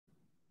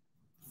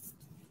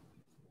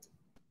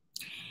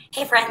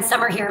Hey friends,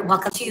 Summer here.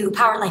 Welcome to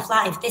Power Life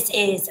Live. This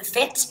is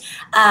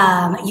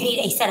F.I.T. You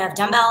need a set of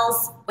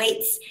dumbbells,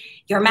 weights,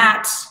 your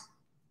mat,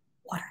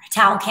 water, a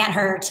towel can't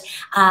hurt.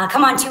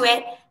 Come on to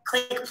it,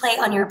 click play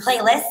on your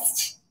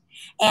playlist,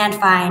 and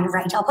find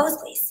ragdoll pose,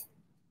 please.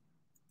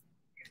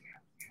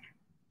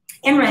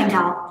 In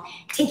ragdoll,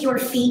 take your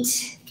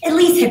feet at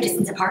least hip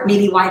distance apart,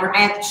 maybe wider.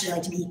 I actually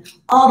like to be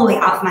all the way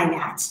off my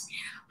mat.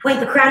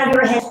 Point the crown of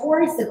your head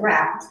towards the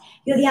ground.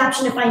 You have the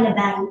option to find a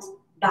bend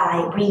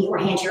by bringing your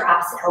hand to your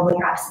opposite elbow,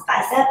 your opposite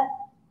bicep.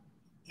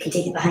 You can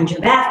take it behind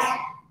your back.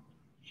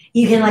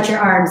 You can let your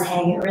arms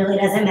hang. It really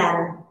doesn't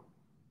matter.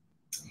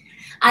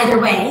 Either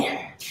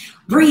way,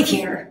 breathe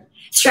here.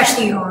 Stretch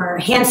through your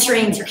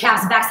hamstrings, your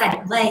calves, backside of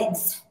your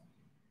legs.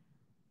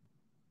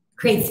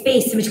 Create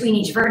space in between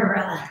each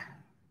vertebra.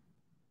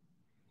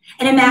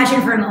 And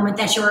imagine for a moment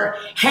that your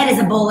head is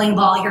a bowling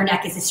ball, your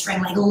neck is a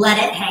string. Like, let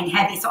it hang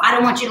heavy. So I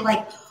don't want you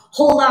to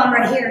hold on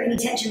right here. Any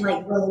tension,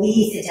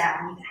 release it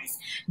down, you guys.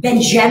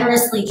 Bend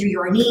generously through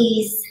your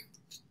knees.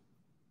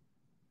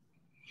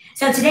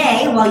 So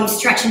today, while you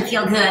stretch and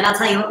feel good, I'll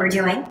tell you what we're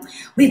doing.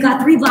 We've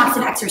got 3 blocks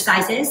of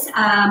exercises.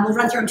 We'll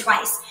run through them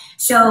twice.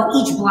 So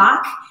each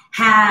block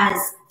has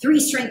 3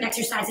 strength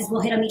exercises.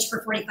 We'll hit them each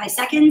for 45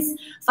 seconds,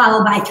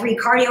 followed by 3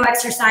 cardio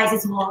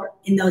exercises. We'll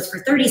in those for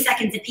 30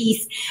 seconds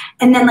apiece,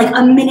 and then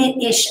a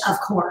minute-ish of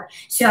core.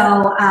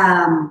 So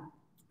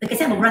like I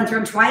said, we'll run through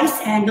them twice,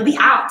 and you'll be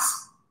out.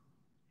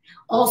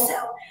 Also,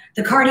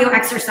 the cardio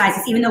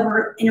exercises, even though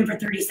we're in them for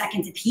 30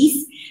 seconds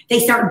apiece, they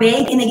start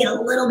big and they get a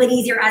little bit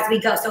easier as we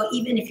go. So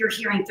even if you're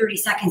hearing 30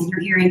 seconds and you're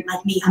hearing,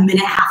 like me, a minute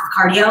and a half of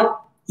cardio,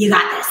 you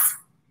got this.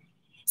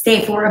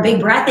 Stay for a big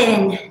breath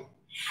in.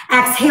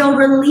 Exhale,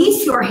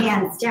 release your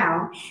hands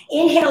down.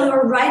 Inhale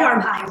your right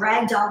arm high,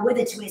 ragdoll with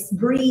a twist.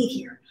 Breathe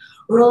here.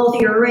 Roll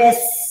through your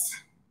wrists,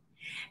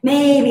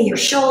 maybe your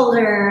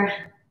shoulder.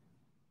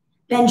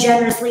 Bend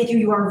generously through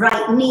your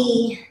right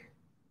knee.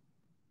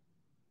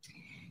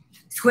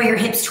 Square your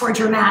hips towards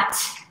your mat.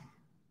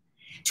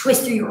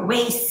 Twist through your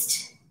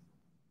waist.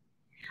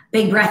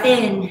 Big breath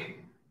in.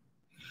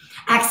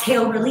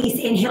 Exhale, release.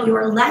 Inhale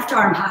your left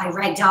arm high,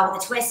 ragdoll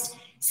with a twist.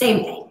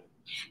 Same thing.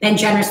 Bend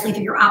generously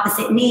through your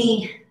opposite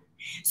knee.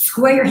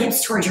 Square your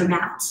hips towards your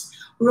mat.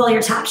 Roll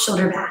your top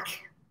shoulder back.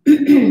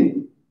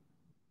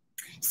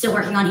 Still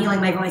working on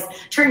healing my voice.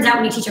 Turns out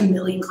when you teach a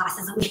million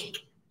classes a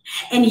week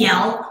and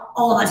yell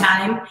all the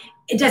time,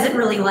 it doesn't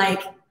really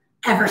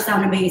ever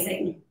sound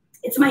amazing.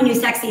 It's my new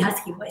sexy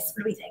husky voice.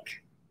 What do we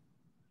think?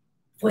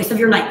 Voice of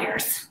your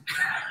nightmares.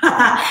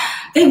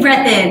 Big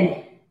breath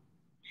in.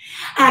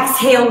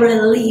 Exhale,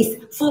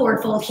 release.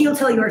 Forward fold. Heel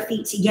toe your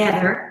feet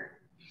together.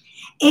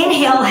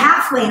 Inhale,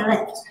 halfway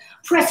lift.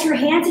 Press your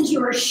hands into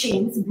your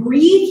shins.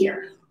 Breathe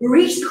here.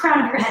 Reach the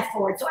crown of your head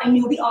forward. So I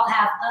know we all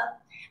have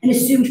an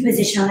assumed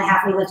position on the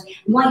halfway lift.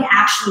 We want you to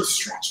actually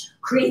stretch.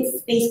 Create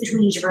space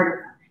between each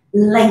vertebra.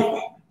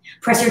 Lengthen.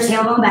 Press your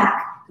tailbone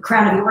back. The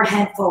crown of your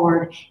head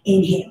forward.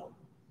 Inhale.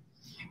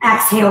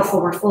 Exhale,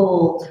 forward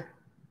fold.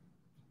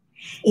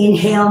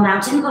 Inhale,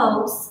 mountain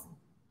pose.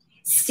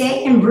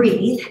 Stay and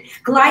breathe.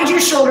 Glide your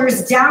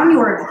shoulders down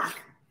your back.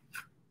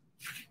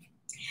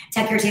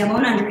 Tuck your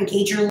tailbone under.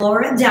 Engage your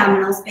lower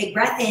abdominals. Big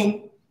breath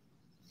in.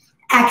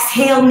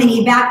 Exhale,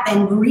 mini back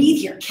bend. Breathe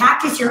here.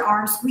 Cactus your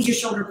arms. Squeeze your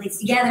shoulder blades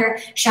together.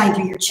 Shine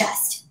through your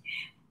chest.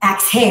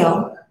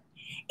 Exhale.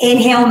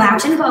 Inhale,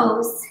 mountain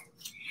pose.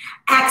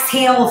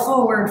 Exhale,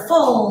 forward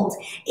fold.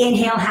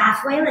 Inhale,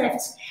 halfway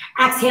lift.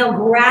 Exhale,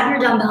 grab your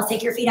dumbbells.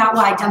 Take your feet out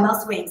wide. Dumbbell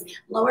swings.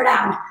 Lower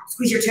down.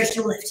 Squeeze your chest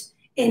to lift.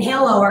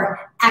 Inhale,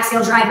 lower.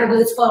 Exhale, drive your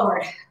glutes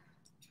forward.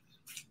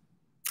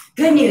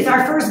 Good news.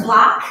 Our first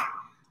block,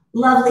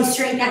 lovely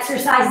strength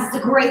exercise. It's a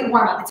great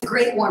warm-up. It's a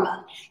great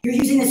warm-up. You're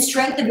using the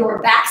strength of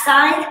your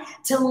backside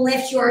to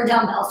lift your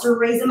dumbbells, to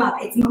raise them up.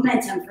 It's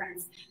momentum,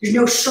 friends. There's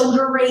no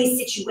shoulder raise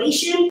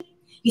situation.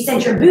 You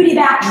send your booty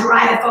back,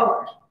 drive it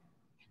forward.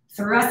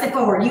 Thrust it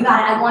forward. You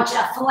got it. I want you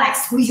to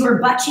flex. Squeeze your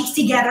butt cheeks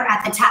together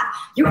at the top.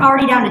 You're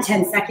already down to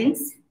 10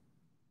 seconds.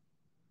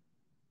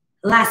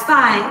 Last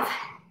 5.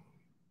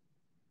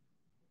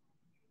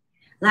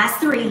 Last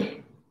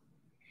 3.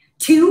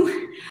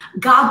 2.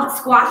 Goblet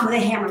squat with a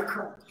hammer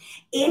curl.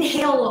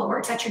 Inhale,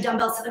 lower. Touch your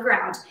dumbbells to the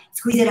ground.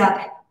 Squeeze it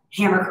up.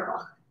 Hammer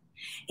curl.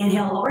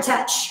 Inhale, lower,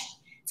 touch.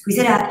 Squeeze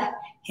it up.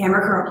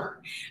 Hammer curl.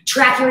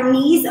 Track your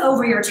knees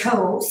over your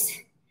toes.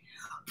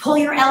 Pull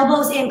your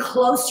elbows in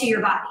close to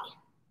your body.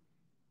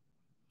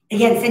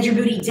 Again, send your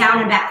booty down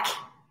and back.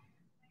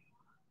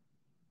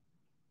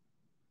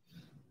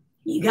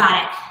 You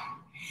got it.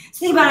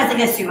 So think about it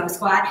as a sumo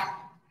squat.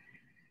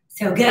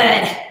 So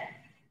good.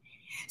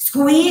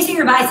 Squeeze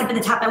your bicep at the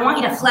top. I want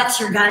you to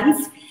flex your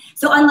guns.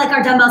 So unlike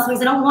our dumbbell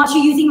swings, I don't want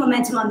you using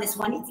momentum on this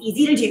one. It's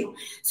easy to do.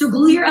 So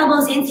glue your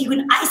elbows in so you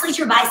can isolate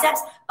your biceps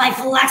by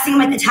flexing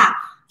them at the top.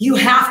 You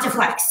have to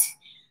flex.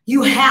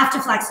 You have to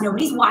flex.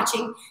 Nobody's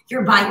watching.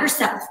 You're by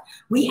yourself.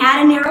 We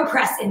add a narrow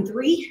press in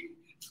 3,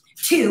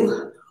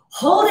 2,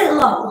 hold it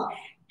low.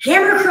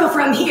 Hammer curl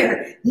from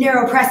here.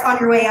 Narrow press on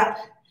your way up.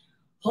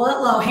 Hold it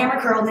low.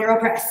 Hammer curl. Narrow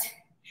press.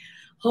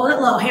 Hold it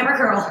low. Hammer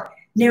curl.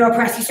 narrow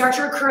press. You start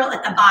your curl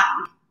at the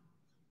bottom.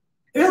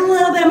 There's a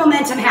little bit of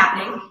momentum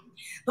happening,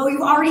 but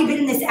we've already been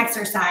in this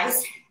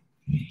exercise.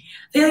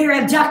 Feel your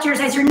abductors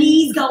as your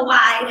knees go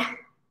wide.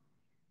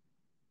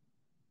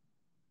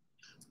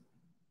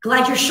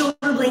 Glide your shoulder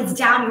blades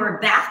down your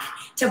back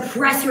to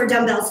press your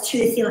dumbbells to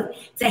the ceiling.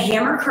 It's a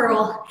hammer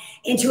curl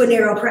into a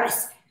narrow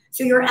press.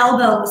 So your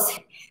elbows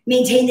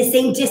maintain the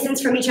same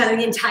distance from each other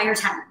the entire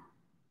time.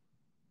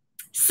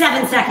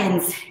 7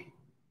 seconds.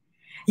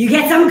 You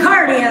get some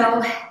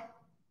cardio.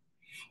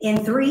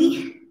 In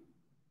 3,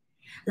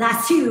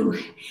 last 2,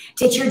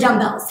 take your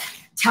dumbbells,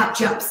 top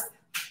jumps,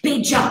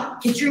 big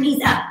jump, get your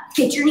knees up,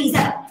 get your knees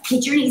up,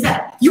 get your knees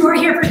up. You are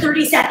here for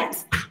 30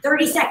 seconds.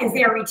 30 seconds,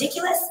 they are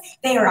ridiculous.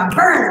 They are a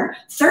burner.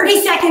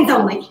 30 seconds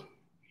only.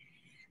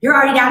 You're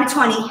already down to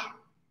 20.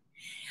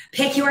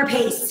 Pick your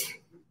pace.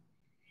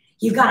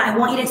 You've got, I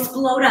want you to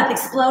explode up,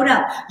 explode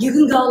up. You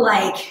can go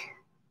like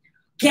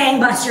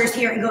gangbusters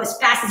here and go as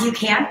fast as you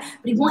can,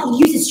 but you want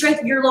you to use the strength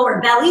of your lower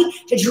belly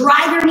to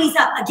drive your knees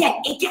up. Again,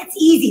 it gets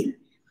easier.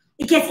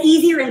 It gets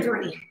easier in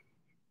 3.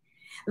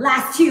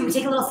 Last 2,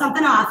 take a little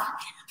something off.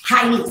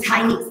 High knees,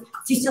 high knees.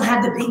 So you still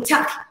have the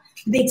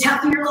big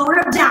tuck in your lower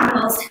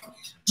abdominals.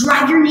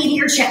 Drive your knee to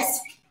your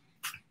chest.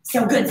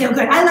 So good, so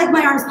good. I like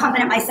my arms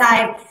pumping at my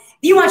side. If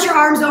you want your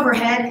arms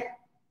overhead,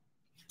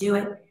 do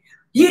it.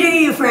 You do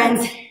you,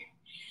 friends.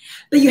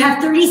 But you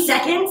have 30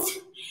 seconds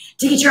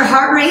to get your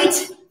heart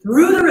rate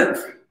through the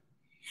roof,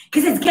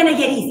 because it's gonna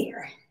get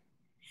easier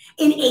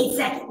in 8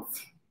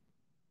 seconds.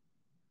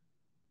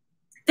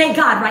 Thank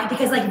God, right?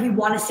 Because like if we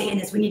want to stay in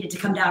this, we needed to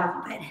come down a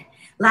little bit.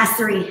 Last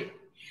 3,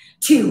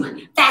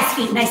 2, fast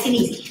feet, nice and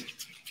easy.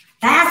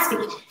 Fast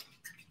feet.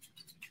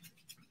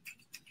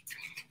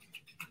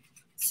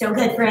 So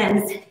good,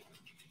 friends.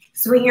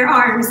 Swing your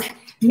arms.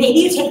 Maybe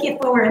you take it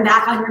forward and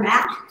back on your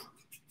mat.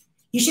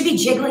 You should be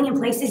jiggling in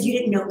places you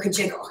didn't know could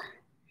jiggle.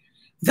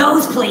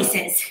 Those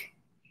places.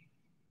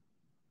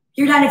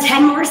 You're down to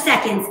 10 more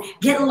seconds.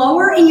 Get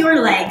lower in your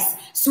legs.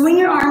 Swing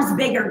your arms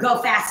bigger. Go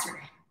faster.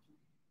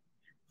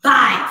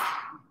 5.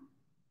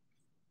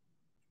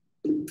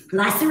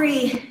 Last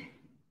 3,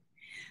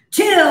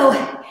 2.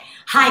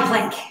 High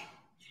plank.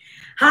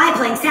 High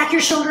plank. Stack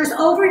your shoulders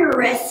over your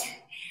wrists.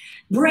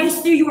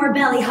 Brace through your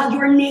belly. Hug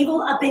your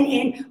navel up and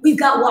in. We've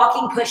got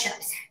walking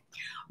push-ups.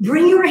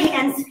 Bring your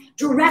hands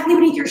directly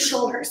beneath your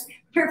shoulders.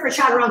 Prepare for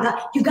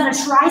chaturanga. You've got a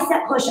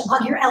tricep push-up.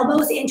 Hug your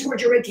elbows in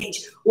towards your ribcage.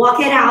 Walk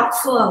it out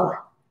slow.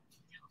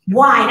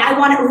 Wide. I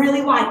want it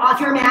really wide.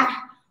 Off your mat.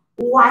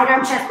 Wide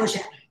arm chest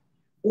push-up.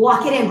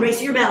 Walk it in. Brace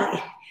your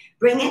belly.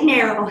 Bring it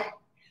narrow.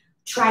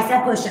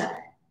 Tricep push-up.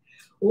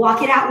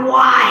 Walk it out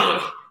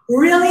wide.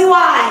 Really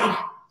wide.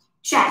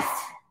 Chest.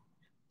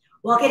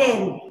 Walk it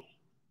in.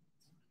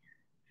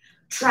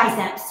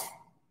 Triceps.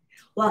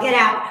 Walk it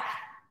out.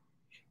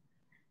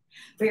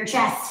 For your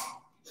chest.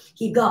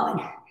 Keep going.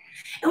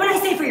 And when I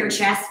say for your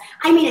chest,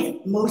 I mean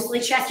it's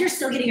mostly chest. You're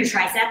still getting your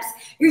triceps.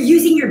 You're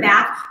using your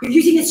back. You're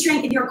using the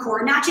strength of your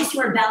core, not just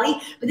your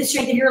belly, but the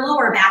strength of your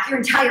lower back, your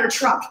entire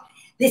trunk.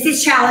 This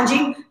is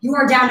challenging. You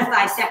are down to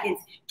 5 seconds.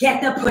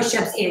 Get the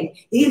push-ups in.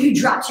 Even if you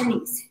dropped your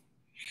knees.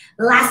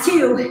 Last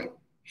 2.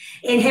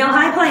 Inhale,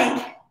 high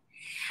plank.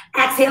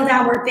 Exhale,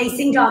 downward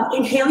facing dog.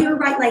 Inhale your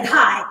right leg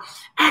high.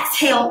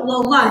 Exhale, low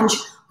lunge.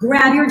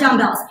 Grab your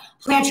dumbbells.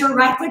 Plant your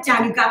right foot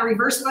down. You've got a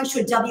reverse lunge to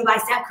a W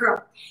bicep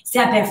curl.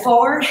 Step it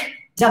forward,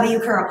 W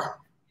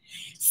curl.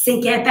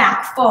 Sink it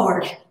back,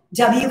 forward,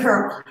 W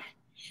curl.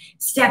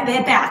 Step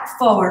it back,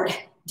 forward,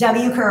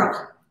 W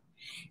curl.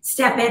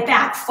 Step it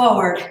back,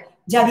 forward,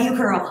 W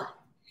curl.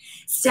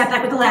 Step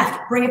back with the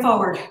left, bring it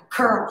forward,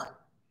 curl.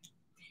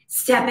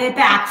 Step it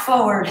back,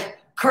 forward,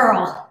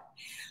 curl.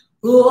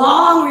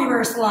 Long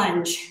reverse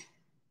lunge.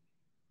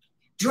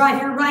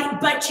 Drive your right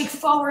butt cheek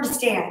forward to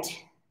stand.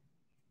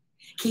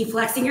 Keep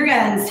flexing your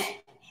guns.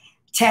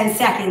 10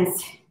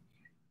 seconds.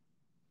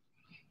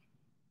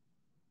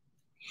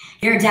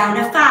 You're down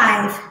to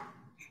 5.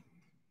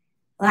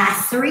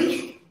 Last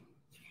 3,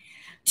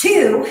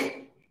 2.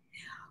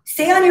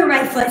 Stay on your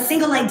right foot.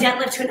 Single leg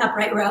deadlift to an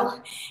upright row.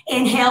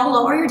 Inhale,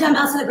 lower your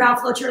dumbbells to the ground.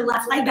 Float your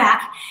left leg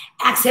back.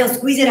 Exhale,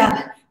 squeeze it up.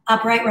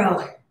 Upright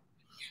row.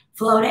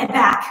 Float it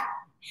back.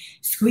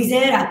 Squeeze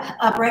it up.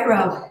 Upright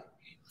row.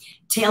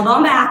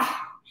 Tailbone back.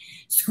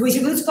 Squeeze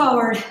your glutes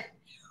forward.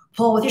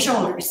 Pull with your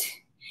shoulders.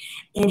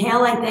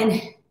 Inhale,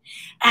 lengthen.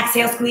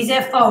 Exhale, squeeze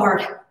it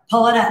forward.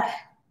 Pull it up.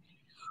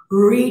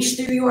 Reach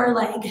through your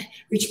leg.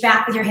 Reach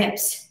back with your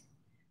hips.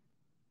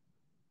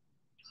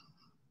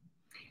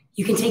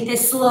 You can take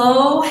this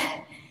slow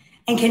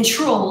and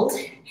controlled.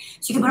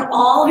 So you can put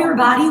all of your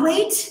body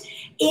weight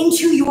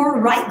into your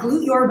right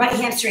glute, your right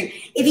hamstring.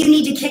 If you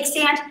need to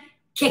kickstand,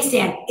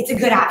 kickstand. It's a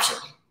good option.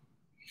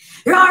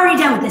 You're already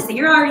done with this thing.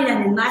 You're already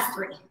done in last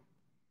 3,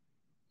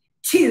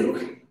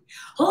 2.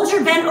 Hold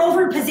your bent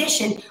over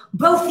position,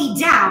 both feet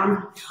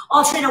down.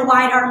 Alternate a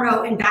wide arm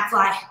row and back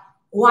fly.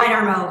 Wide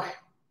arm row,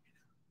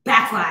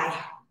 back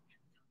fly.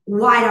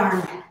 Wide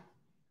arm,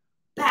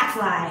 back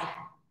fly.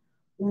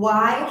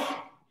 Wide,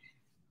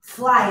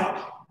 fly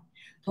it.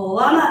 Pull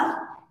them up.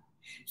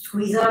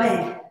 Squeeze them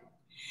in.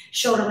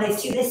 Shoulder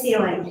blades to the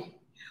ceiling.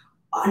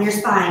 On your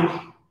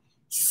spine.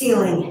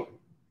 Ceiling.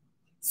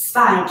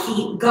 Spine.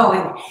 Keep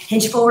going.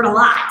 Hinge forward a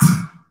lot.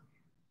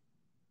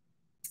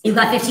 You've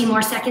got 15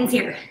 more seconds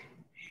here.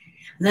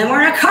 Then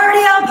we're in a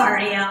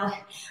cardio.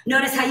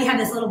 Notice how you have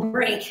this little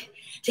break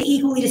to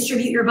equally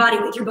distribute your body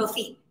with your both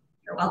feet.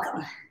 You're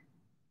welcome.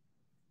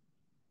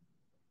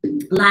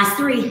 Last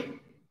 3,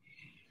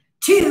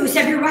 2,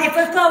 step your right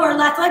foot forward,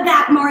 left foot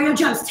back, Mario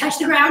jumps, touch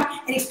the ground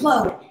and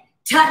explode.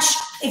 Touch,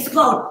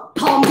 explode,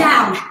 palm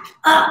down,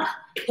 up,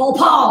 whole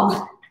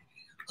palm,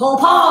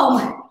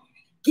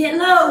 get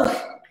low,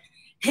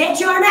 hit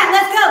your mat,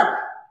 let's go.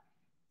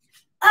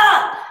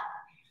 Up,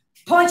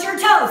 point your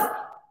toes,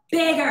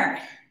 bigger.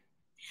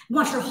 You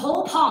want your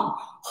whole palm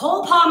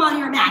on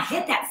your mat,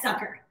 hit that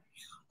sucker.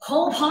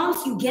 Whole palm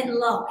so you get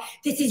low.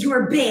 This is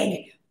your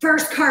big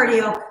first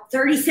cardio,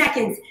 30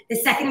 seconds. The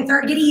second and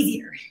third get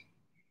easier.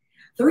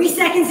 3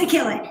 seconds to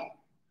kill it.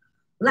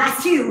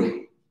 Last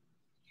 2,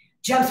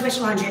 jump switch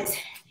lunges.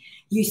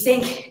 You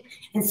sink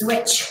and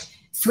switch,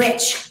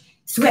 switch,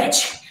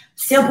 switch.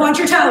 Still point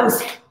your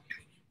toes.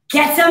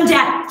 Get some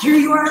depth through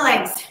your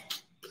legs.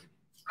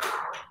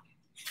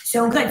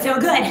 So good, so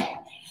good.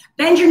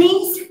 Bend your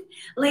knees,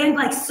 land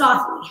like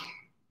softly.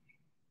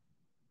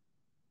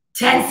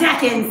 10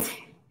 seconds.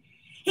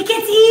 It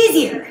gets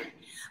easier.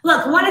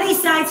 Look, one of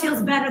these sides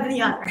feels better than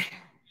the other.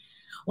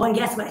 One,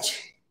 guess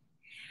which?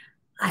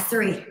 Last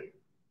 3,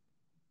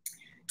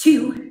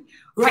 2,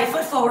 right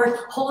foot forward,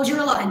 hold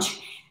your lunge.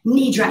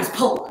 Knee drives,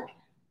 pull,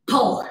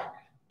 pull,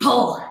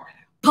 pull,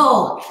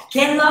 pull.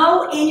 Get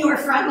low in your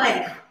front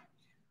leg.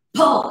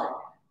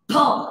 Pull,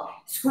 pull,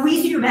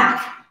 squeeze your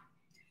back.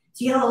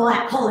 So you get a little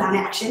lat pull down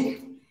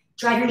action.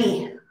 Drive your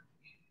knee.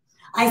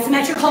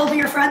 Isometric hold of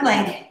your front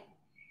leg.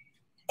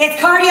 It's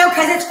cardio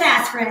because it's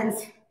fast,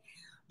 friends.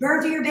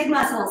 Burn through your big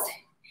muscles.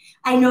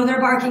 I know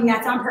they're barking,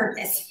 that's on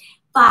purpose.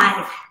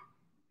 5.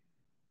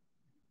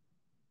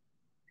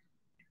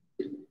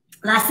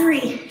 Last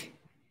 3,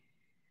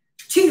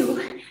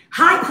 2,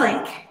 high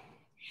plank.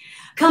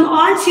 Come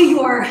onto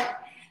your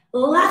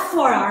left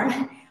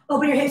forearm,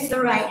 open your hips to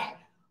the right,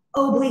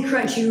 oblique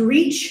crunch. You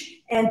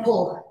reach and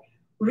pull,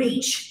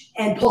 rainbow,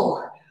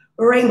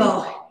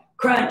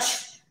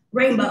 crunch,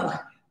 rainbow,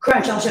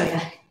 crunch. I'll show you.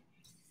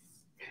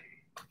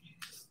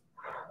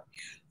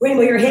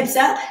 Rainbow your hips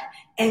up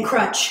and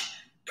crunch.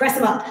 Press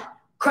them up,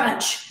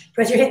 crunch.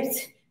 Press your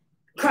hips,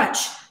 crunch.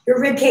 Your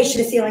rib cage to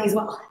the ceiling as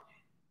well.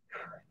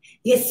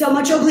 You get so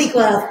much oblique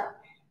love.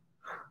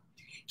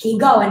 Keep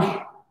going.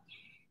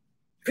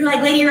 If you're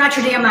like, lady, you're out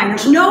your damn mind.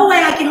 There's no way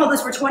I can hold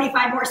this for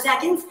 25 more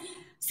seconds.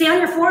 Stay on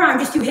your forearm,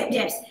 just do hip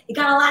dips. It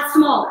got a lot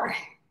smaller.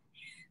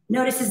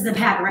 Notice this is the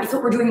pattern, right? It's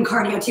what we're doing in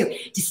cardio too.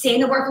 To stay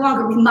in the work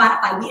longer, we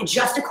modify, we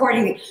adjust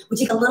accordingly. We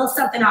take a little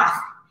something off.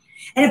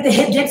 And if the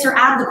hip dips are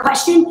out of the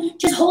question,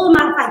 just hold a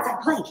modified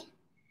side plank.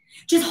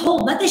 Just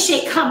hold, let the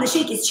shake come. The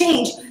shake is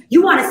change.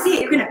 You want to see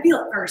it, you're gonna feel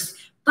it first.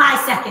 5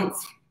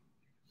 seconds.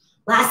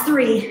 Last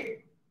 3,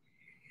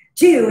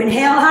 2,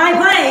 inhale, high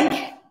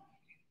plank.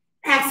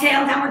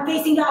 Exhale, downward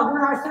facing dog. We're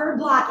in our third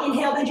block.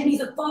 Inhale, bend your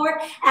knees, look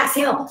forward.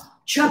 Exhale,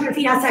 jump your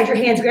feet outside your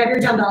hands, grab your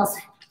dumbbells.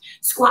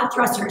 Squat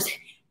thrusters.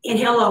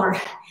 Inhale, lower.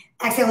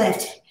 Exhale,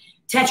 lift.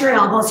 Touch your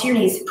elbows to your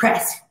knees.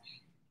 Press.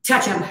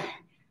 Touch them.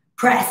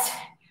 Press.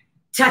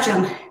 Touch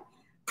them.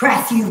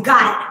 Press. You've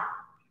got it.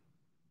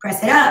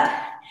 Press it up.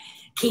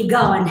 Keep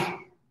going.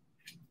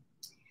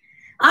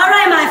 All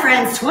right, my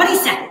friends, 20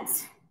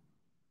 seconds.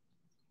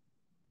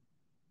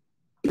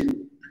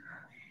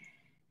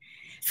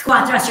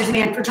 Squat thrusters,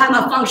 man. If we're talking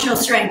about functional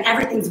strength,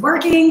 everything's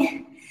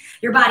working.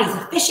 Your body's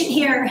efficient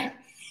here.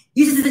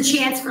 Use this as a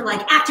chance for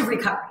like active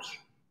recovery.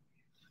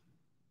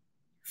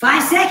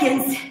 5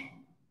 seconds.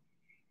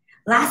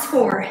 Last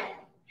 4,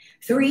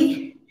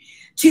 3,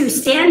 2.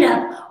 Stand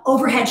up,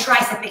 overhead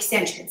tricep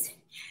extensions.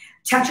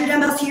 Touch your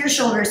dumbbells to your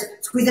shoulders.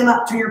 Squeeze them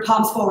up, turn your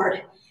palms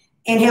forward.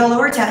 Inhale,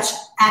 lower touch.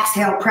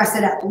 Exhale, press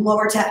it up.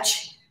 Lower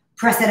touch.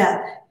 Press it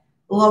up.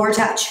 Lower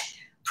touch.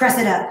 Press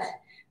it up.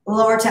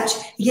 Lower touch.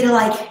 You get to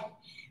like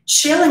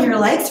chill in your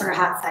legs for a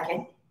hot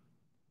second.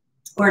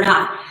 Or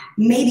not.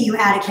 Maybe you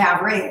add a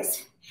calf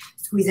raise.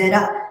 Squeeze it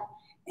up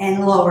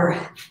and lower.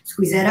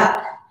 Squeeze it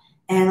up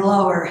and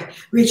lower.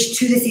 Reach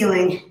to the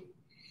ceiling.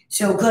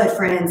 So good,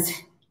 friends.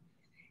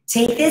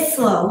 Take this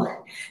slow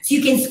so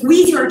you can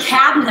squeeze your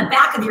calf into the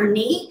back of your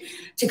knee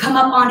to come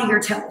up onto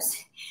your toes.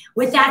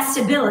 With that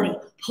stability,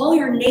 pull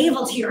your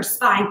navel to your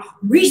spine,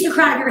 reach the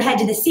crown of your head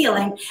to the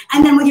ceiling,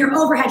 and then with your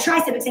overhead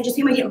tricep extensions,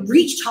 you might get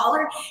reach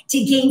taller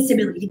to gain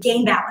stability, to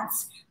gain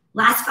balance.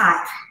 Last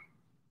 5.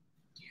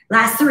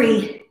 Last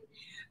 3,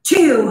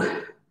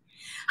 2.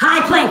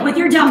 High plank with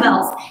your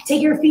dumbbells.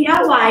 Take your feet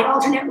out wide,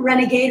 alternate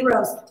renegade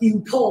rows.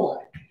 You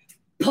pull,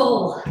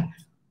 pull,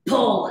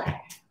 pull,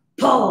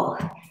 pull,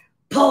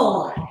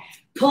 pull.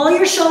 Pull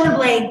your shoulder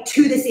blade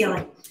to the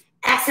ceiling.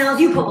 Exhale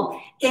as you pull.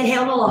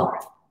 Inhale to lower.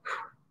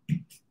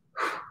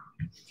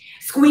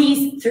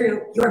 Squeeze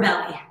through your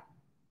belly.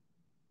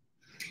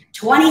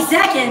 20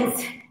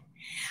 seconds.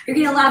 You're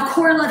getting a lot of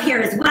core love here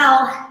as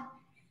well.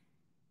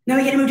 Now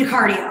we get to move to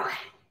cardio.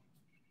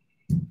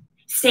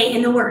 Stay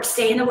in the work,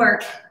 stay in the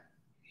work.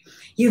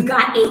 You've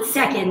got 8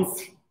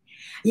 seconds.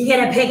 You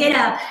gotta pick it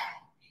up.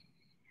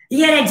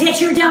 You gotta ditch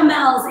your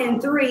dumbbells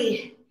in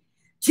 3,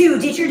 2,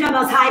 ditch your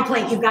dumbbells, high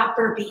plank. You've got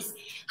burpees.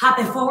 Hop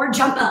it forward,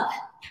 jump up.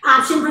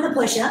 Option for the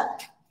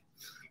push-up.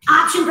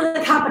 Option for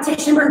the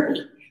competition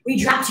burpee. We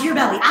drop to your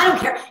belly. I don't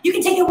care. You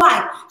can take it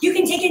wide. You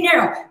can take it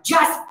narrow.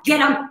 Just get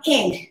them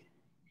in.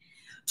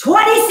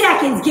 20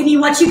 seconds. Give me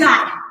what you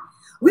got.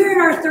 We're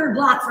in our third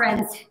block,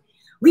 friends.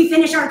 We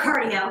finish our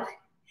cardio.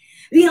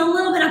 We get a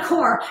little bit of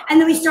core, and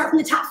then we start from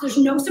the top, so there's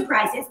no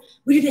surprises.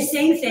 We do the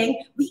same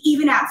thing. We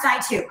even out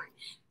side 2.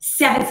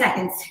 7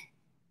 seconds.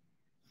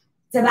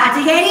 It's about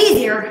to get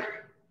easier.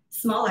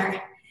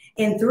 Smaller.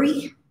 In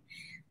 3,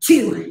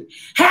 2.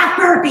 Half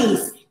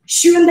burpees.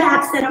 Shoot them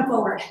back, send them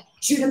forward.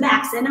 Shoot them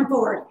back, send them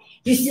forward.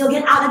 You still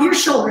get out of your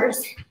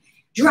shoulders.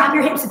 Drop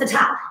your hips at the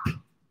top.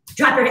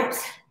 Drop your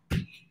hips.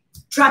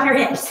 Drop your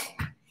hips.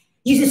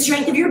 Use the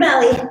strength of your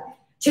belly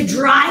to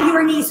drive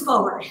your knees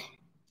forward.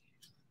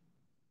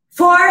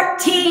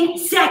 14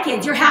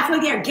 seconds. You're halfway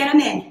there. Get them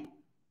in.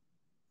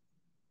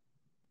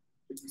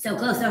 So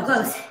close, so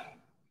close.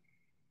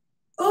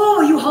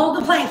 Oh, you hold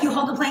the plank. You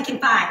hold the plank in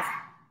 5.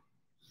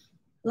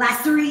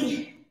 Last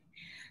 3,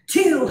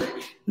 2.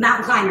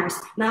 Mountain climbers,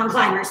 mountain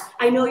climbers.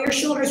 I know your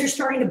shoulders are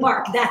starting to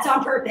bark. That's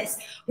on purpose.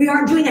 We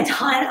aren't doing a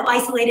ton of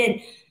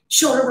isolated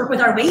shoulder work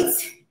with our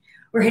weights.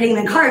 We're hitting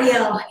them in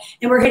cardio,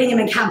 and we're hitting them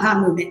in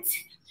compound movements.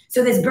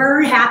 So this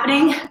burn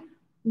happening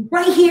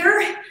right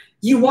here,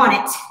 you want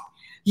it.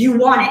 You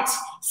want it.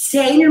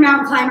 Stay in your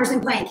mountain climbers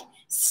and plank.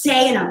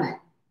 Stay in them.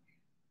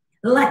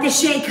 Let the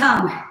shake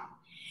come.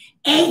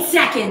 8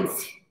 seconds.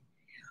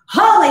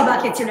 Holy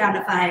buckets, you're down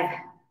to 5.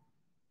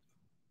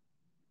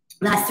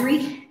 Last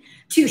 3,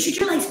 2. Shoot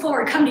your legs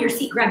forward. Come to your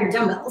seat. Grab your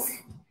dumbbells.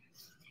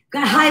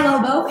 Got a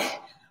high-low boat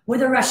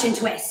with a Russian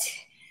twist.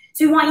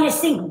 So we want you to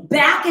sink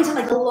back into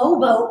like a low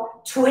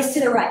boat, twist to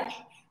the right.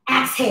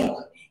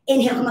 Exhale.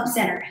 Inhale, come up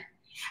center.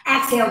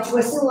 Exhale,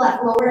 twist to the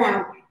left, lower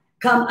down.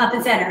 Come up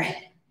and center.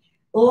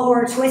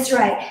 Lower, twist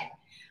right.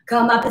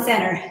 Come up and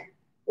center.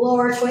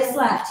 Lower, twist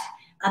left.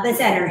 Up and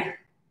center.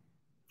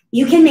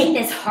 You can make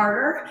this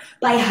harder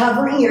by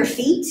hovering your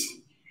feet,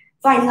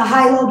 finding a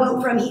high-low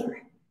boat from here.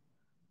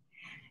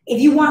 If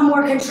you want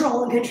more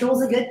control, and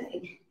control is a good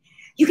thing,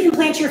 you can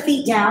plant your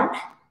feet down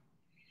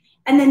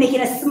and then make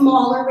it a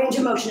smaller range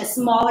of motion, a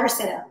smaller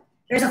sit-up.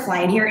 There's a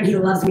fly in here, and he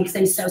loves me because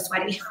I'm so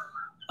sweaty.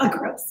 Oh,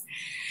 gross.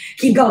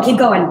 Keep going, keep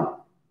going.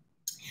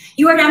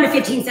 You are down to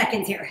 15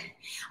 seconds here.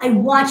 I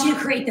want you to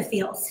create the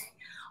feels.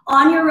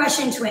 On your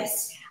Russian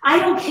twist, I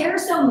don't care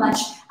so much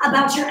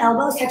about your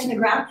elbows touching the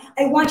ground.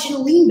 I want you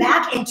to lean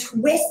back and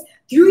twist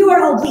through your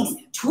obliques,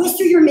 twist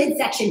through your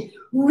midsection,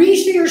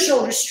 reach through your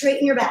shoulders,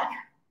 straighten your back.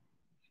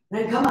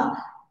 Then come up,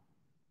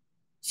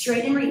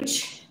 straight and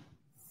reach.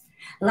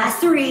 Last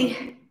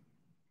 3,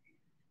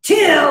 2,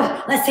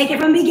 let's take it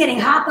from the beginning.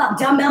 Hop up,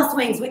 dumbbell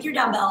swings with your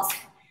dumbbells.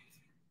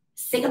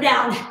 Sink them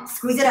down,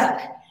 squeeze it up.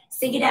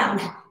 Sink it down,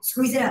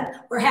 squeeze it up.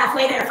 We're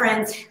halfway there,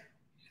 friends.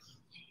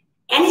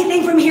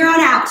 Anything from here on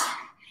out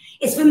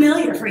is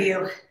familiar for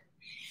you.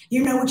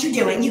 You know what you're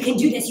doing. You can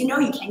do this. You know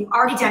you can. You've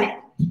already done it.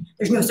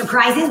 There's no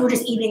surprises. We're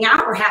just evening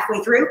out. We're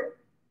halfway through.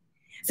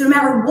 So no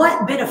matter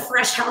what bit of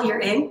fresh hell you're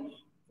in,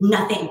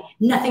 nothing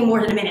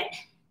more than a minute.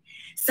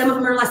 Some of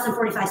them are less than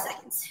 45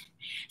 seconds.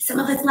 Some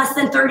of it's less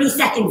than 30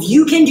 seconds.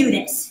 You can do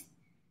this.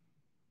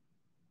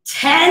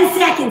 10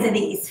 seconds of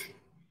these.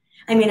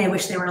 I mean, I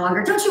wish they were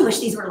longer. Don't you wish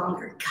these were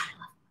longer? God, I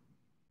love them.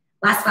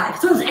 Last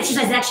 5. Some of those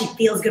exercises actually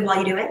feels good while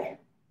you do it.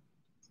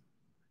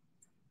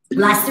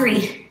 Last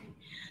 3,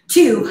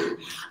 2,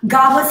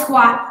 goblet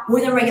squat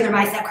with a regular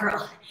bicep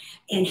curl.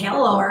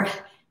 Inhale, lower.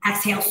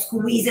 Exhale,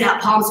 squeeze it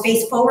up. Palms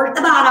face forward at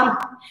the bottom.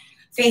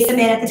 Face them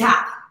in at the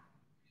top.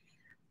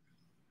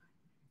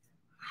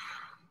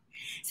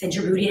 Send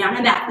your booty down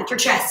and back with your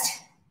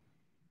chest.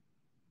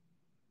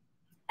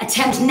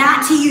 Attempt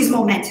not to use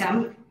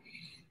momentum.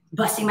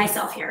 Busting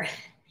myself here.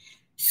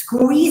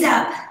 Squeeze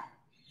up.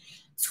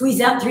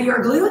 Squeeze up through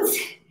your glutes,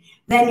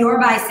 then your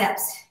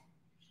biceps.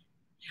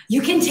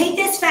 You can take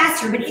this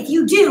faster, but if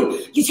you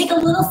do, you take a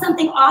little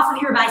something off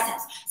of your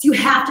biceps. So you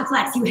have to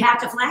flex. You have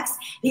to flex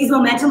because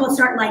momentum will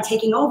start like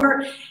taking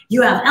over.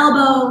 You have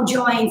elbow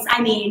joints.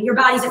 I mean, your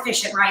body's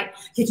efficient, right?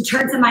 You have to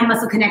turn some mind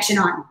muscle connection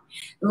on.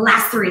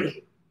 Last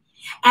 3.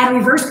 Add a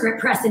reverse grip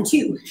press in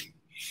 2.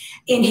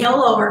 Inhale,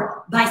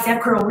 lower,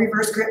 bicep curl,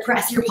 reverse grip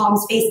press. Your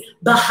palms face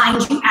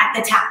behind you at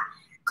the top.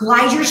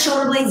 Glide your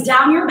shoulder blades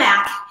down your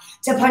back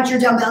to punch your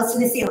dumbbells to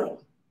the ceiling.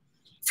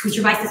 Squeeze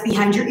your biceps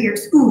behind your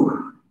ears.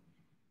 Ooh.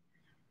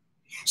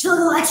 Just a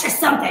little extra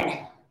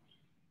something.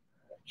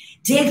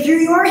 Dig through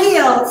your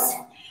heels.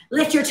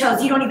 Lift your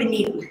toes. You don't even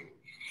need them.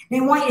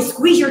 They want you to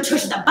squeeze your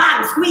tush at the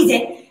bottom. Squeeze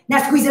it.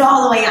 Now squeeze it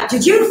all the way up.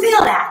 Did you feel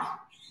that?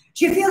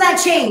 Did you feel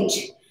that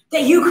change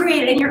that you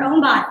created in your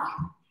own body?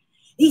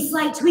 These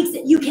slight tweaks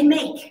that you can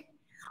make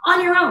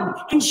on your own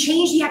and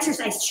change the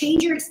exercise,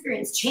 change your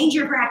experience, change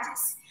your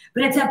practice.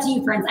 But it's up to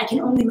you, friends. I can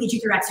only lead you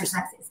through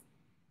exercises.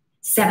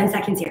 7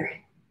 seconds here.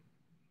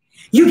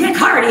 You get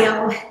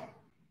cardio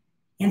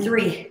in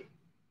 3,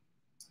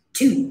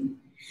 2.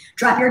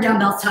 Drop your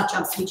dumbbells, tuck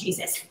jump, sweet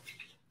Jesus.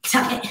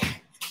 Tuck it,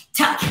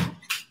 tuck,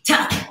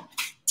 tuck,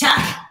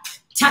 tuck,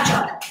 tuck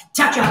jump,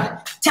 tuck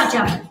jump, tuck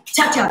jump,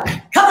 tuck jump.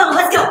 Come on,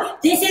 let's go.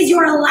 This is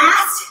your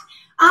last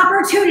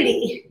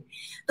opportunity.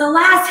 The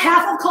last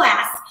half of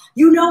class.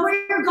 You know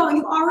where you're going.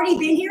 You've already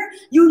been here.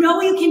 You know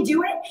you can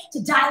do it.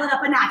 To dial it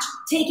up a notch.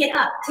 Take it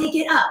up. Take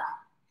it up.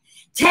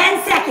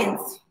 10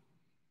 seconds.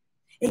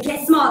 It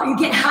gets smaller. You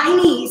get high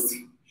knees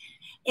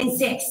in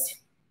 6,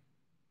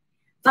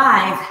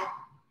 5,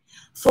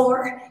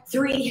 4,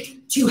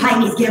 3, 2. High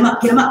knees. Get them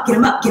up. Get them up. Get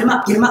them up. Get them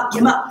up. Get them up. Get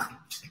them up.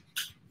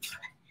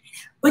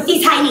 With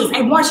these high knees,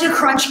 I want you to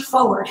crunch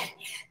forward.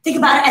 Think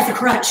about it as a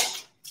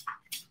crunch.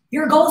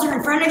 Your goals are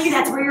in front of you.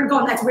 That's where you're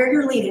going. That's where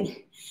you're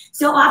leading.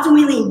 So often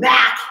we lean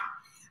back.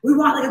 We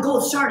want like a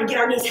gold star to get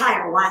our knees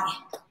higher. Why?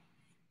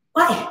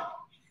 Why?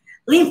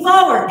 Lean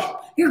forward.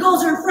 Your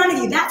goals are in front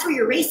of you. That's where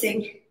you're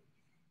racing.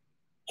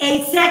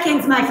 8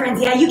 seconds, my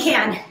friends. Yeah, you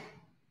can.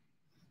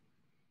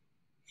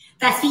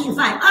 Fast feet in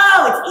 5.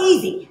 Oh, it's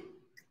easy.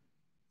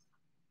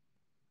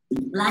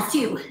 Last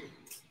 2.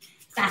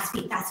 Fast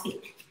feet, fast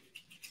feet.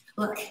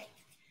 Look,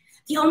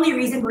 the only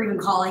reason we're even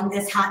calling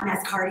this hot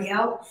mess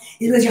cardio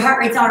is because your heart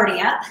rate's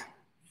already up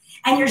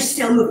and you're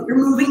still moving. You're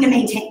moving to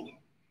maintain.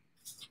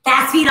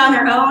 Fast feet on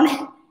their own,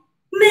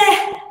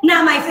 meh,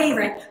 not my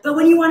favorite. But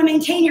when you want to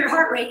maintain your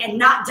heart rate and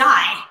not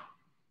die,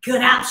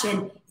 good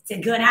option. It's a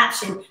good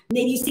option.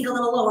 Maybe you sink a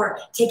little lower.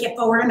 Take it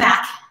forward and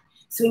back.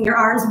 Swing your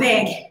arms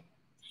big.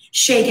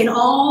 Shake in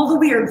all the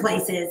weird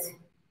places.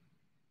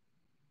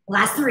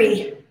 Last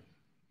 3,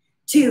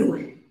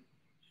 2,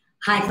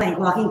 high plank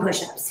walking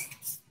push-ups.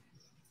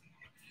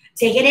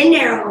 Take it in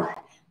narrow.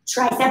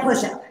 Tricep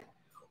push-up.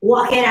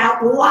 Walk it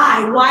out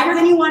wide, wider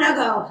than you want to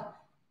go.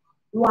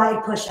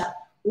 Wide push-up.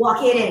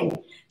 Walk it in.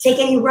 Take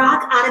any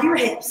rock out of your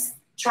hips.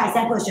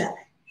 Tricep push-up.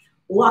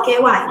 Walk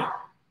it wide.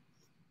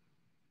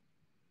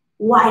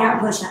 Wide arm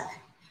push-up.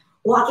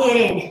 Walk it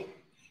in.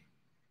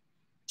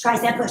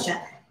 Tricep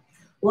push-up.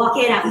 Walk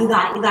it out. You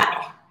got it. You got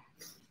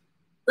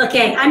it.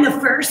 Okay, I'm the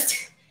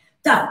first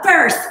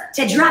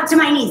to drop to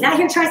my knees. I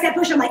hear tricep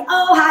push-up. I'm like,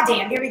 oh, hot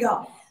damn. Here we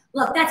go.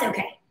 Look, that's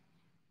okay.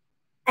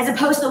 As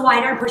opposed to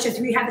wide arm push-ups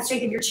where you have the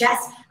strength of your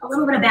chest, a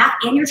little bit of back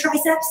and your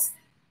triceps.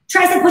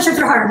 Tricep push-ups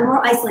are harder. They're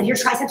more isolated. Your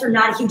triceps are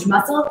not a huge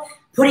muscle.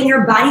 Putting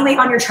your body weight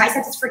on your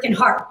triceps is freaking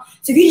hard.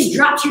 So if you just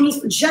drop to your knees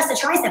for just a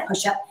tricep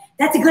push-up,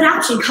 that's a good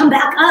option. Come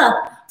back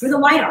up for the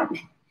wide arm.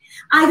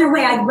 Either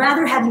way, I'd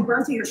rather have you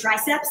burn through your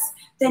triceps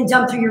than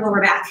dump through your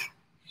lower back.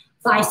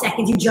 5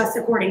 seconds, you adjust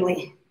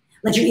accordingly.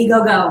 Let your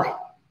ego go.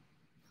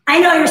 I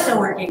know you're still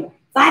working.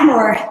 5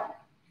 more.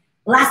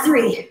 Last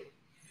 3,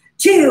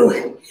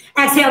 2.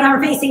 Exhale,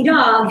 downward facing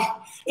dog.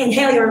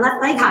 Inhale your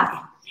left leg high.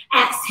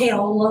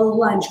 Exhale, low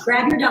lunge.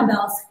 Grab your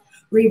dumbbells.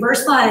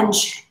 Reverse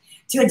lunge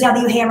to a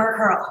W hammer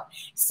curl.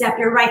 Step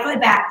your right foot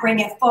back. Bring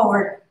it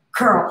forward.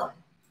 Curl.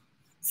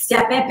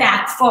 Step it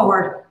back.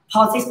 Forward.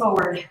 Pulses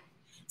forward.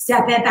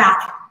 Step it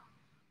back.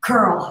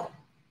 Curl.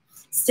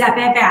 Step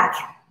it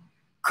back.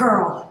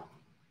 Curl.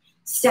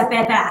 Step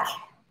it back.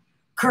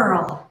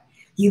 Curl.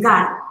 You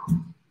got it.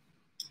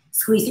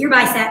 Squeeze your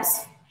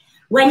biceps.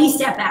 When you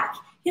step back,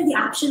 you have the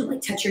option to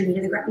like touch your knee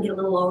to the ground and get a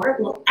little lower, a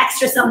little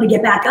extra something to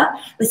get back up,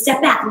 but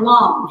step back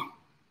long.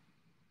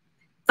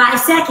 5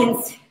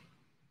 seconds.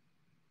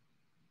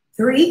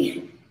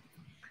 3,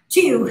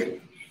 2,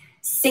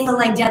 single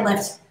leg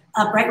deadlift,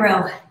 upright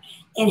row.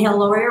 Inhale,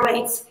 lower your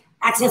weights.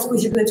 Exhale,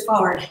 squeeze your glutes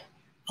forward.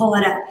 Pull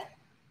it up.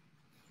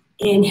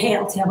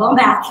 Inhale, tailbone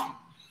back.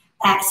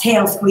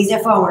 Exhale, squeeze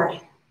it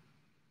forward.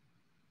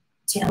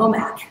 Tailbone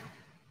back.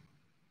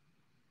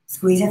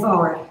 Squeeze it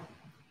forward.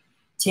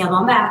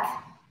 Tailbone back.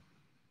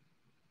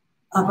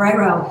 Upright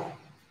row.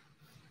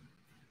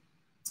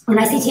 When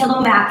I say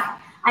tailbone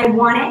back, I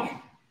want it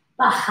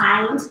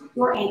behind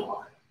your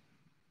ankle.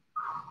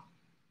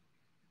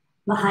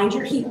 Behind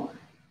your heel.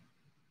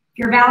 If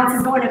your balance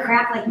is going to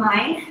crap like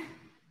mine,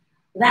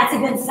 that's a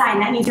good sign.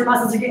 That means your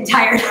muscles are getting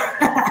tired.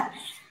 I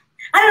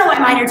don't know why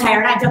mine are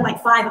tired. I've done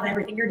like 5 of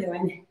everything you're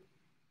doing.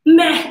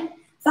 Meh.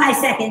 5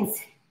 seconds.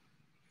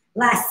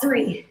 Last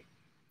 3,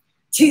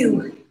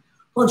 2.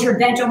 Hold your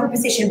bent over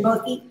position.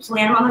 Both feet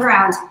plant them on the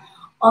ground.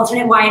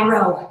 Alternate wide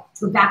row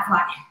to a back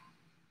fly.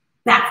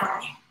 Back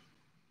fly.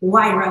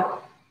 Wide row.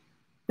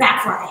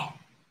 Back fly.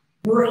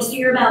 Brace to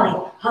your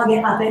belly. Hug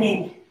it up and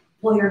in.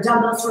 Pull your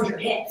dumbbells towards your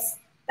hips.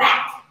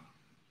 Back.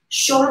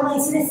 Shoulder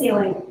blades to the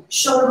ceiling.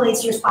 Shoulder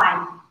blades to your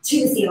spine.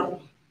 To the ceiling.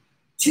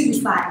 To your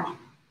spine.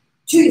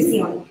 To the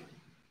ceiling.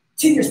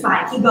 To your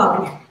spine. Keep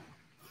going.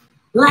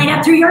 Light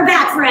up through your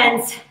back,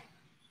 friends.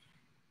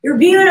 Your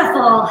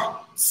beautiful,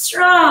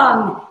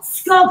 strong,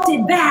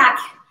 sculpted back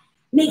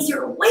makes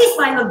your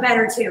waistline look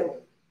better too.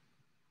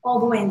 All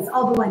the wins,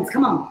 all the wins.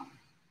 Come on.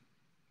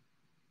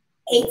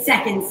 8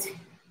 seconds.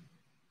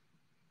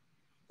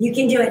 You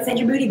can do it. Send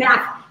your booty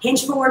back.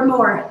 Hinge forward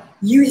more.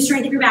 Use the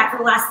strength of your back for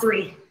the last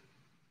 3,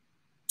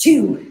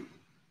 2.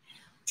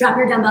 Drop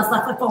your dumbbells,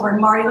 left foot forward.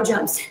 Mario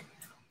jumps.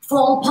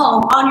 Full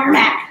palm on your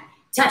mat.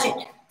 Touch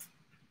it.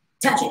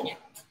 Touch it.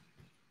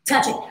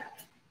 Touch it.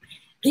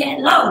 Get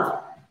low.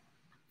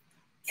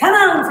 Come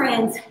on,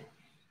 friends.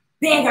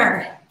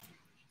 Bigger.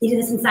 You do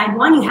this inside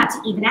one, you have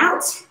to even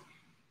out.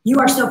 You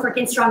are so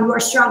freaking strong. You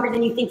are stronger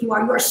than you think you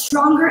are. You are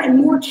stronger and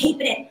more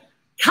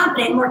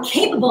confident, more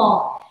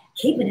capable.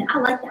 Capable, I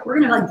like that.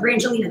 We're gonna like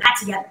Brangelina that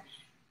together.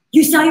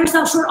 You sell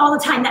yourself short all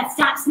the time. That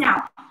stops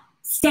now.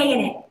 Stay in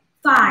it.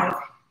 5.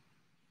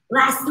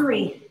 Last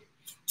 3,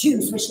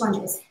 2, switch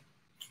lunges.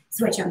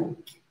 Switch them,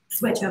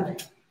 switch them,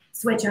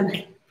 switch them,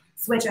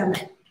 switch them,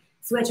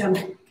 switch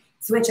them,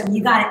 switch them.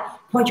 You got it.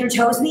 Point your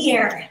toes in the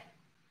air.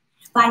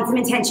 Find some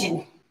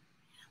intention.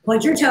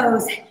 Point your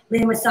toes,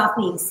 land with soft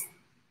knees.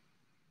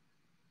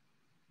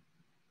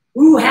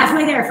 Ooh,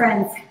 halfway there,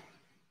 friends.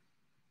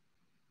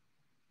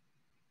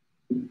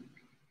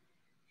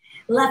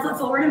 Left foot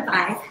forward in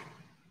 5.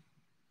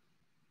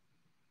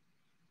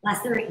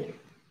 Last 3.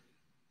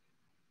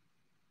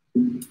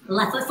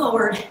 Left foot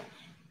forward,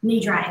 knee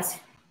drives.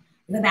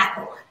 With a back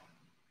pull.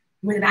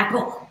 With a back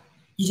pull.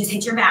 You just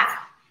hit your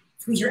back.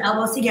 Squeeze your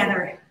elbows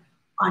together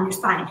on your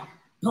spine.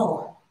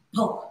 Pull,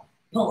 pull,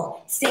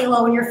 pull. Stay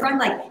low in your front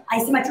leg.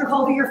 Isometric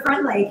hold over your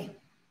front leg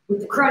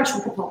with the crunch,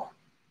 with the pull.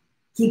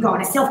 Keep going.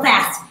 It's still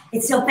fast.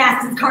 It's still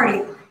fast. It's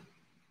cardio.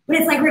 But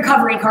it's like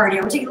recovery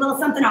cardio. We're taking a little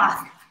something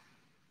off.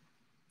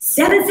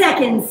 7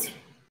 seconds.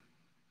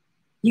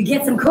 You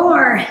get some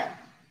core.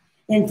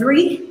 In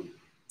 3,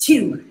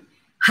 2,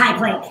 high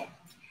plank.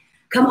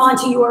 Come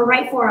onto your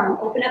right forearm.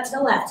 Open up to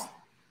the left.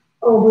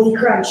 Oblique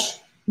crunch.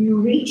 You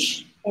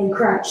reach and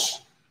crunch.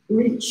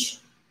 Reach,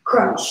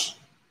 crunch.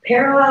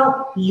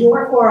 Parallel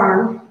your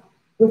forearm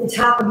with the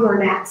top of your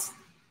mat.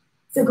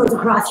 So it goes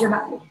across your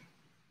body.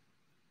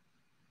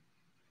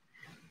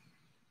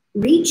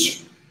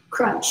 Reach,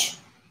 crunch,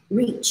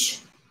 reach,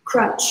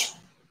 crunch,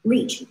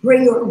 reach.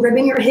 Bring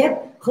your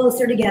hip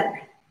closer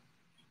together.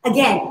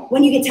 Again,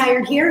 when you get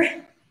tired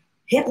here,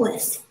 hip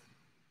lifts.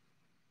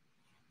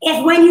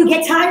 If when you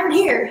get tired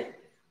here,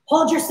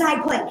 hold your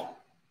side plank.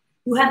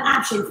 You have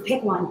options.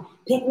 Pick one.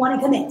 Pick one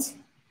and commit.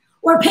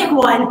 Or pick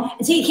one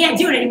until you can't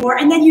do it anymore,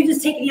 and then you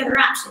just take the other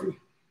option.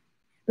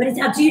 But it's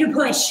up to you to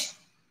push.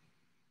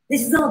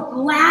 This is the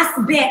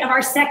last bit of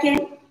our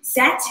second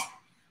set.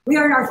 We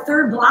are in our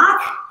third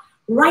block.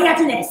 Right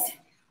after this,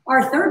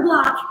 our third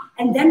block,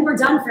 and then we're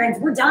done, friends.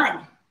 We're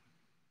done.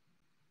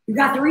 You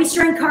got 3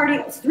 strength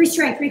cardio, 3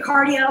 strength, 3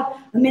 cardio,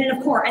 a minute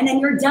of core, and then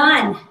you're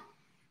done.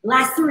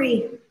 Last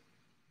 3,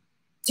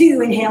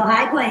 2, inhale,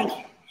 high plank.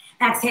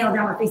 Exhale,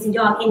 downward facing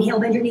dog. Inhale,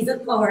 bend your knees,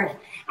 look forward.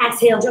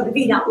 Exhale, jump your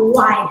feet out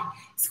wide.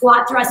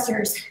 Squat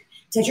thrusters.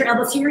 Touch your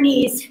elbows to your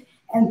knees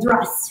and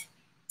thrust.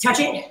 Touch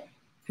it,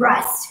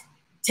 thrust.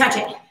 Touch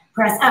it,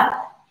 press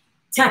up.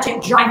 Touch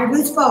it, drive your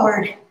glutes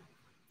forward.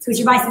 Squeeze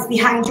your biceps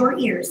behind your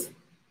ears.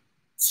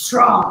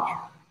 Strong.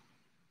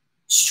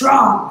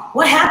 Strong.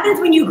 What happens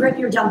when you grip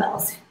your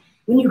dumbbells?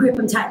 When you grip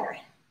them tighter?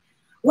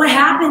 What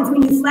happens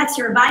when you flex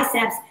your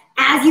biceps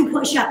as you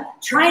push up?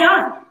 Try it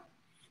on.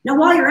 Now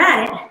while you're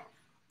at it,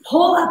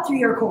 pull up through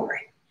your core.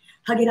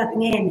 Hug it up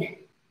and in.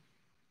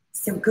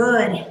 So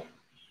good.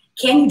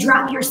 Can you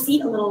drop your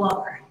seat a little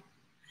lower?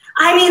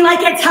 I mean, like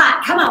it's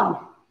hot. Come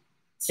on.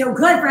 So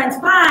good, friends.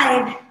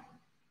 5.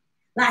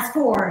 Last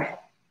 4.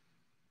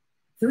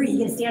 3. You're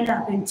going to stand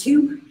up. And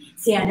 2.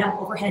 Stand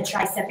up. Overhead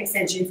tricep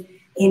extensions.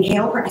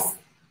 Inhale, press.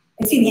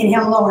 Excuse me.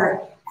 Inhale,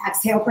 lower.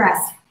 Exhale,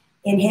 press.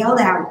 Inhale,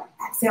 down.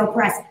 Exhale,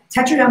 press.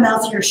 Touch your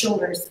dumbbells to your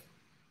shoulders.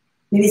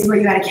 Maybe this is where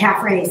you got a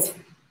calf raise.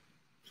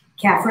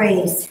 Calf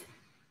raise.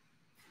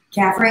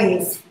 Calf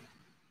raise.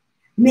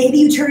 Maybe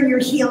you turn your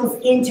heels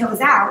in, toes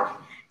out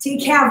to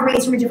calf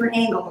raise from a different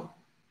angle.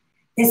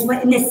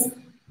 In this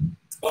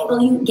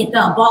angle, you get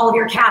the ball of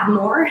your calf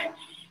more.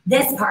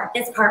 This part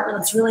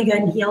looks really good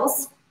in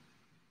heels.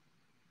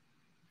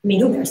 I mean,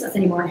 who wears this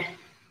anymore?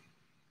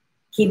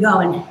 Keep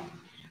going.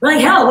 We're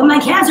like, hell, when my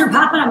calves are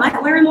popping, I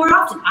might wear them more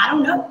often. I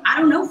don't know. I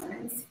don't know,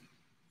 friends.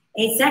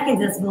 8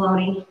 seconds is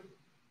baloney.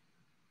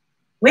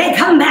 We ain't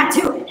coming back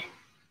to it.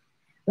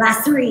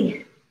 Last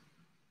 3,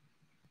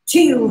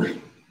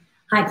 2,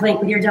 high plank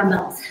with your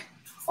dumbbells.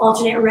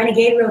 Alternate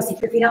renegade row.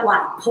 Stick your feet out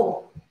wide.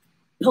 Pull,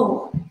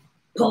 pull,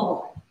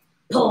 pull,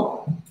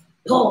 pull,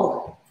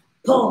 pull,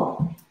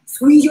 pull.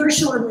 Squeeze your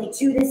shoulder blade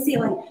to the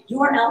ceiling.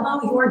 Your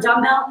elbow, your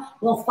dumbbell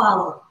will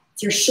follow.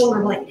 It's your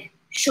shoulder blade,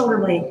 shoulder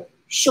blade,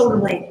 shoulder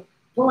blade.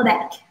 Pull it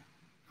back.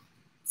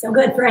 So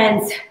good,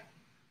 friends.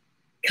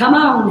 Come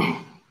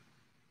on.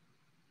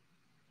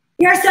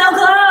 You're so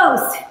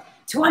close.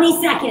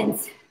 20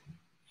 seconds.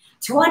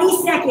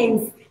 20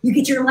 seconds. You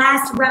get your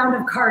last round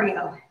of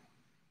cardio.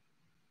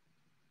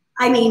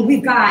 I mean,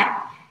 we've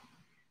got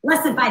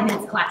less than 5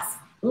 minutes of class.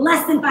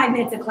 Less than 5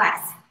 minutes of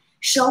class.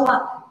 Show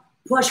up.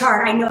 Push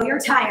hard. I know you're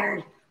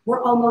tired.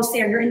 We're almost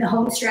there. You're in the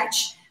home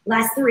stretch.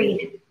 Last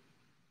 3,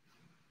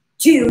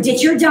 2,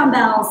 ditch your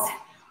dumbbells.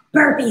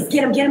 Burpees.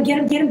 Get them, get them, get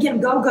them, get them, get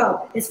them. Go,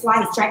 go. This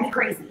fly is driving me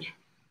crazy.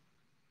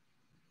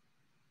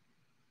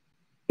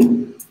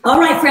 All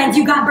right, friends,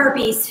 you got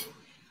burpees.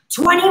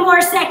 20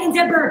 more seconds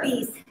of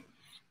burpees.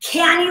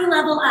 Can you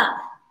level up?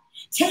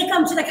 Take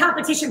them to the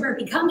competition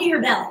burpee. Come to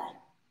your belly.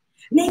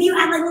 Maybe you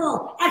add like a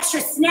little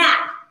extra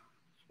snap.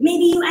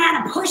 Maybe you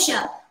add a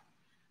push-up.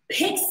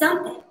 Pick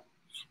something.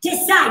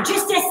 Decide,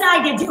 just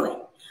decide to do it.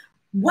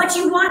 What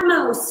you want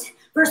most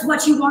versus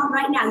what you want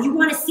right now. You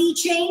want to see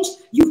change,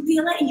 you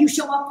feel it, and you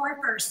show up for it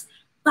first.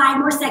 5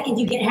 more seconds,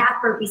 you get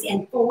half burpees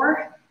in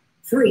 4,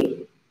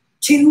 3,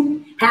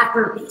 2, half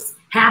burpees.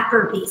 Half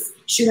burpees.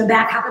 Shoot them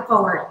back, hop it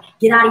forward.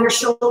 Get out of your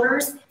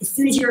shoulders. As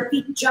soon as your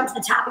feet jump to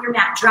the top of your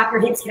mat, drop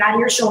your hips, get out of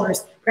your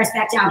shoulders. Press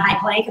back down, high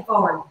plank and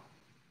forward.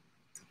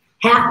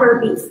 Half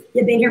burpees.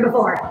 You've been here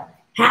before.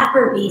 Half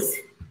burpees.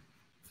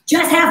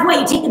 Just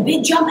halfway, take the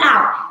big jump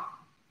out.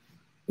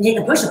 And take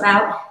the push-up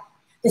out.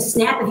 The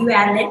snap if you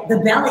added it. The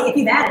belly if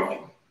you've added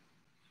it.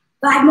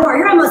 5 more.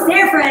 You're almost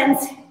there,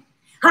 friends.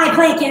 High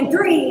plank in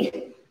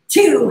 3,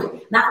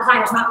 2. Mountain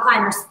climbers, mountain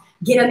climbers.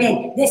 Get them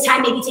in. This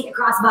time, maybe take a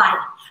cross body.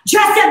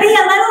 Just to be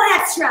a little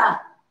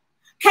extra.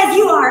 Because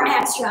you are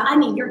extra. I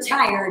mean, you're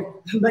tired,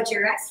 but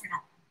you're extra.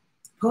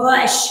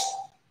 Push.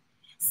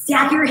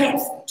 Stack your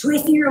hips.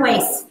 Twist your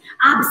waist.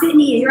 Opposite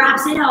knee to your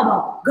opposite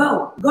elbow.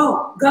 Go,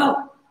 go,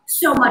 go.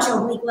 So much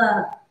oblique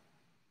love.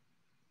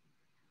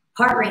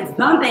 Heart rate's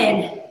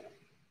bumping.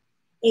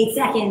 8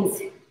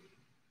 seconds.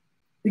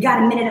 We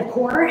got a minute of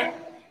core.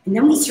 And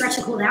then we stretch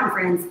and cool down,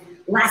 friends.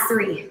 Last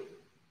 3.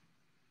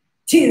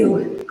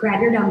 2,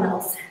 grab your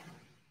dumbbells.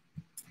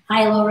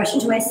 High, low, Russian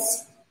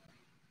twist.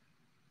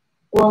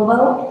 Low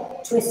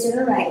boat, twist to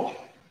the right.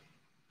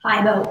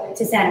 High boat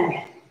to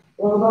center.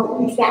 Low boat,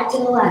 reach back to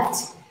the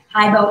left.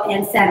 High boat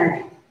and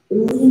center.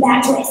 Lean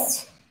back,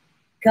 twist.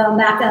 Come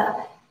back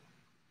up.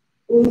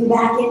 Lean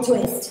back and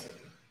twist.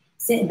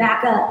 Sit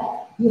back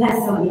up. You have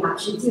so many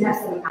options. You have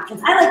so many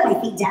options. I like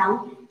my feet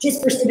down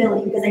just for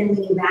stability because I'm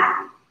leaning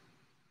back.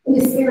 And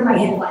to spare my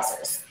hip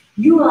flexors.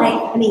 You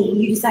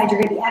decide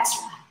you're going to be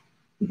extra.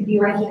 You could be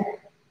right here.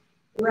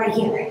 Right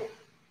here.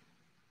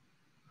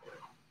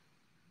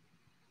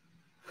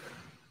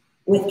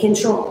 With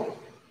control.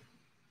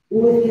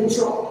 With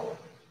control.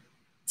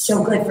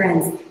 So good,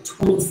 friends.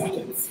 20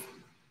 seconds.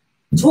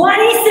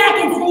 20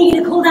 seconds, and then you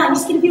get to cool down. You're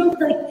just gonna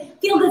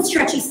feel good,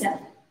 stretchy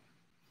stuff.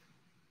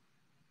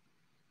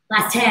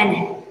 Last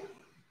 10.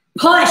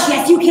 Push,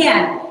 yes you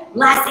can.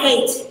 Last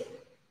 8.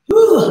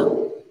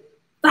 Ooh.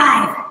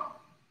 5.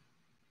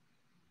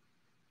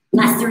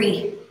 Last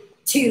 3,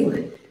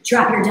 2.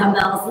 Drop your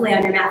dumbbells, lay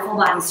on your mat, full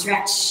body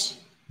stretch.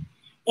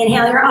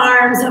 Inhale your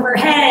arms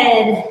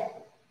overhead.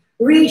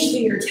 Reach to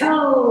your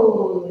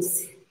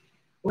toes.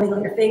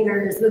 Wiggle your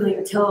fingers, wiggle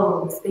your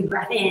toes. Big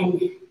breath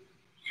in.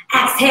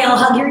 Exhale,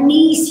 hug your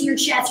knees to your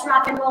chest,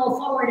 rock and roll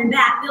forward and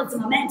back, build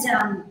some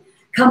momentum.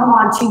 Come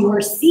on to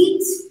your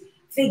seat,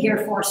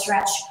 figure 4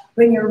 stretch.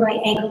 Bring your right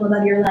ankle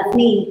above your left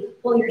knee.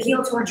 Pull your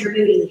heel towards your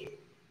booty.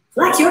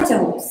 Flex your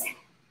toes.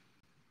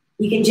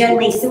 You can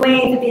gently sway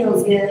if it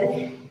feels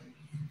good.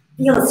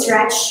 Feel a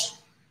stretch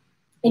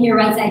in your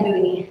right side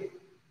booty.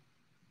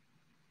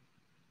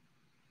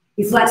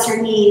 You flex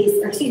your knees,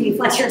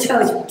 flex your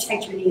toes,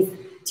 protect your knees.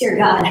 Dear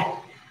God,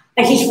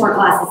 I teach 4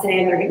 classes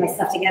today. I better get my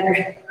stuff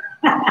together.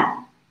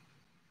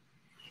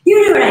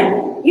 You do what I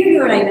meant. You do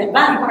what I meant.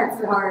 Body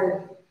parts are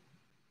hard.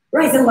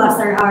 Rights and lefts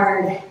are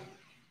hard.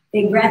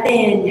 Big breath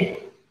in.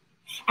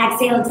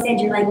 Exhale, extend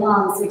your leg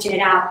long, switch it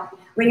out.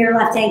 Bring your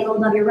left ankle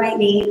above your right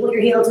knee. Pull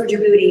your heel towards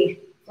your booty.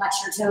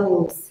 Flex your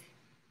toes.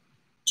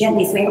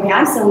 Gently sway. Okay,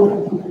 I'm still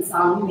with the pumping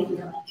song. We can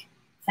go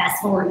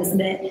fast forward this a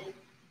bit.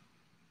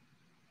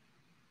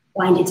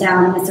 Wind it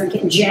down. I'm gonna start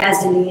getting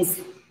jazzed in these.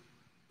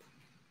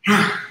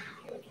 Here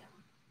we go.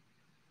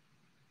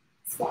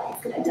 This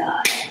body's gonna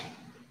die.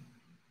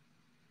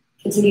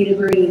 Continue to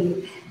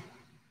breathe.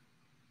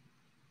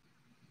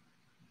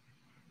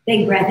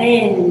 Big breath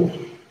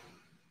in.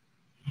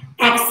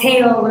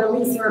 Exhale,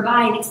 release your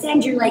bind.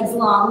 Extend your legs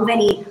long. Move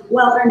any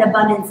well-earned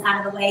abundance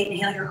out of the way.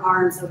 Inhale your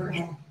arms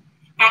overhead.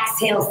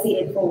 Exhale,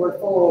 seated forward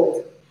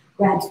fold.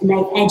 Grab the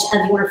knife edge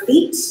of your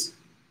feet.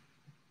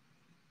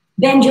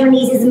 Bend your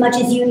knees as much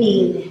as you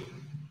need.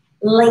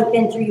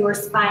 Lengthen through your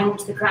spine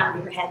to the crown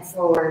of your head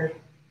forward.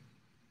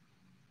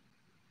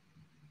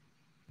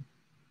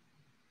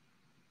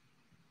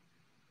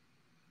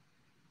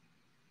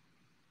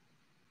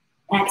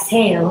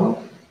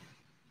 Exhale.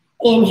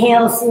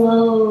 Inhale,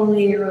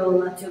 slowly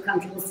roll up to a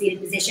comfortable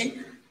seated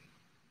position.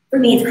 For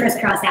me, it's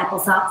crisscross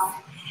applesauce.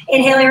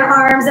 Inhale your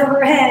arms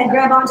overhead.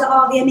 Grab onto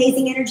all the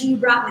amazing energy you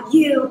brought with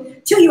you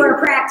to your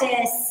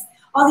practice.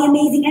 All the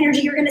amazing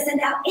energy you're going to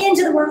send out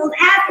into the world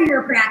after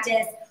your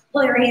practice.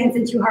 Pull your hands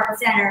into heart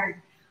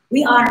center.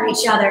 We honor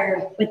each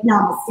other with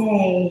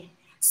namaste.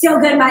 So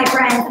good, my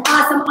friends.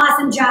 Awesome,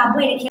 awesome job.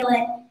 Way to kill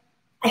it.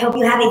 I hope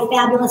you have a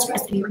fabulous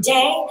rest of your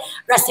day,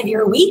 rest of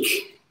your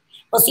week.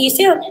 We'll see you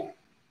soon.